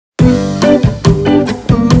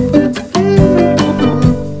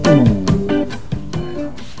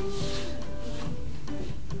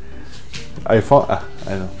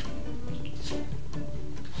I know.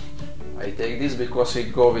 I take this because he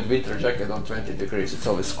go with winter jacket on 20 degrees, it's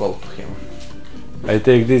always cold to him. I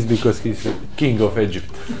take this because he's king of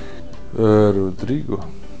Egypt. Rodrigo.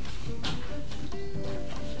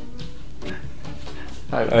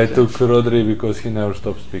 I took Rodri because he never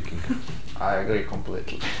stops speaking. I agree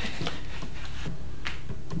completely.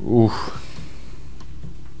 Oof.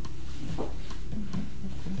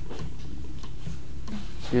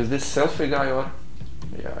 Is this selfie guy or?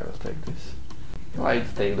 Yeah, I will take this. I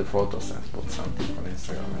take the photos and put something on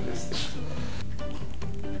Instagram and these things.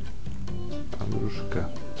 Andruška.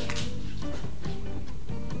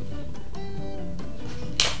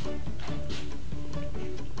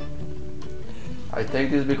 I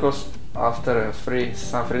take this because after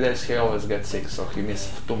some 3 days he always gets sick, so he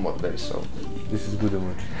missed 2 more days. So This is good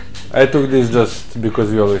emoji. I took this just because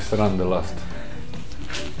we always run the last.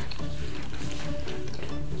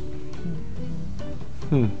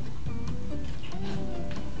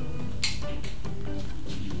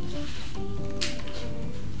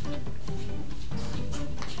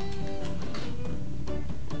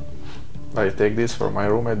 I take this for my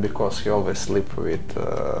roommate because he always sleep with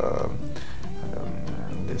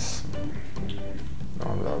this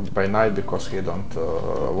by night because he don't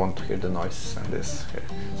want to hear the noise and this,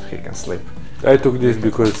 so he can sleep. I took this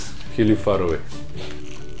because he live far away.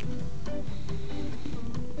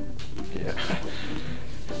 Yeah.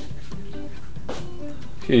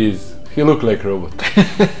 He look like robot.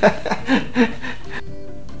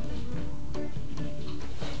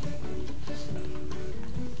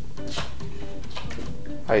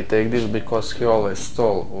 I take this because he always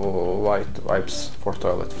stole white wipes for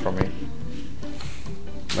toilet from me.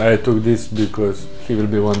 I took this because he will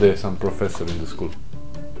be one day some professor in the school.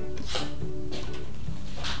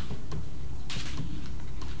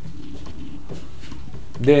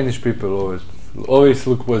 Danish people always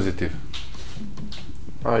look positive.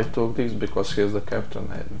 I took this because he is the captain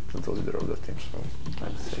and the leader of the team, so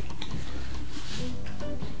I'd say.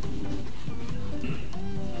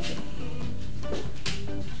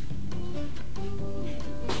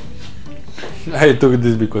 I took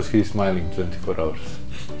this because he's smiling 24 hours.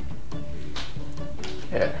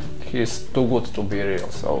 Yeah, he's too good to be real,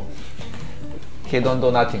 so he don't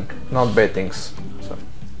do nothing, not bad things. So.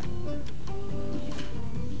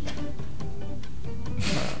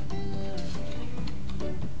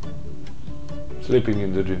 Sleeping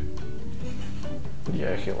in the gym.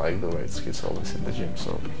 Yeah, he like the weights, he's always in the gym,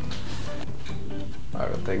 so I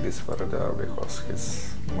will take this further because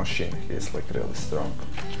his machine, he's like really strong.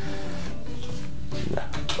 Yeah.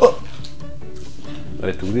 Oh!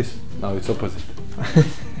 I took this, now it's opposite.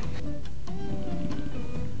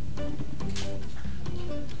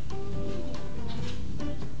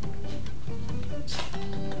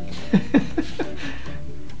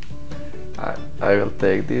 I will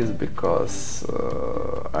take this because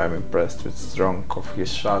I'm impressed with strong of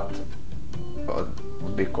his shot,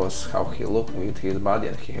 because how he look with his body,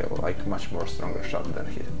 and he have like much more stronger shot than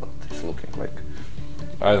what he's looking like.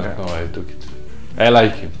 I don't know why I took it. I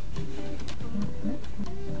like him.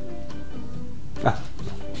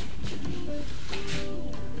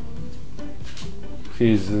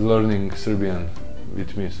 He's learning Serbian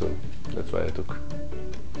with me, so that's why I took.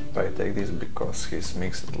 I take this because he's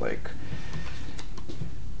mixed like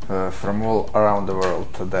from all around the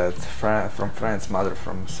world. That from France, mother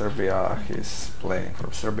from Serbia, he's playing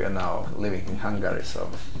from Serbia now, living in Hungary, so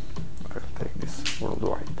I will take this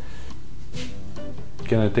worldwide.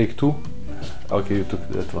 Can I take 2? Okay, you took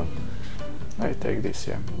that one. I take this,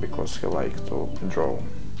 yeah, because he like to draw.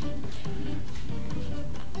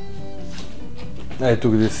 I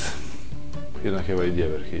took this. You don't have idea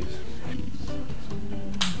where he is.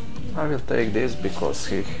 I will take this because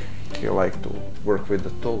he like to work with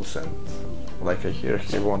the tools, and like here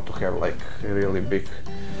he want to have like a really big,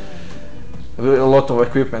 a lot of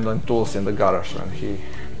equipment and tools in the garage, and he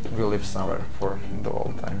will live somewhere for the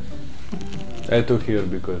whole time. I took here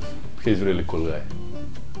because he's really cool guy.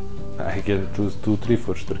 I can choose 2, 3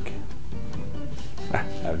 for Strke.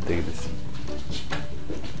 I'll take this.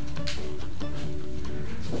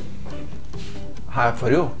 Hi, for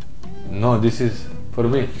you? No, this is for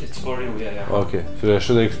me. It's for you, yeah. Okay,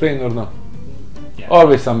 should I explain or no? Yeah.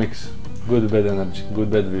 Always a mix. Good bad energy, good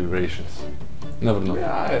bad vibrations. Never know.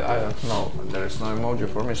 Yeah, I don't know. There is no emoji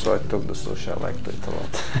for me, so I took the sushi. I liked it a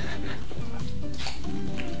lot.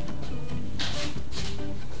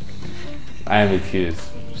 I am with his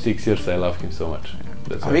 6 years, I love him so much.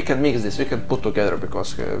 That's We can mix this, we can put together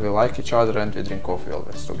because we like each other and we drink coffee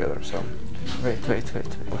always together, so... Wait.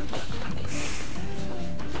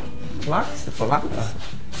 Max, for Max?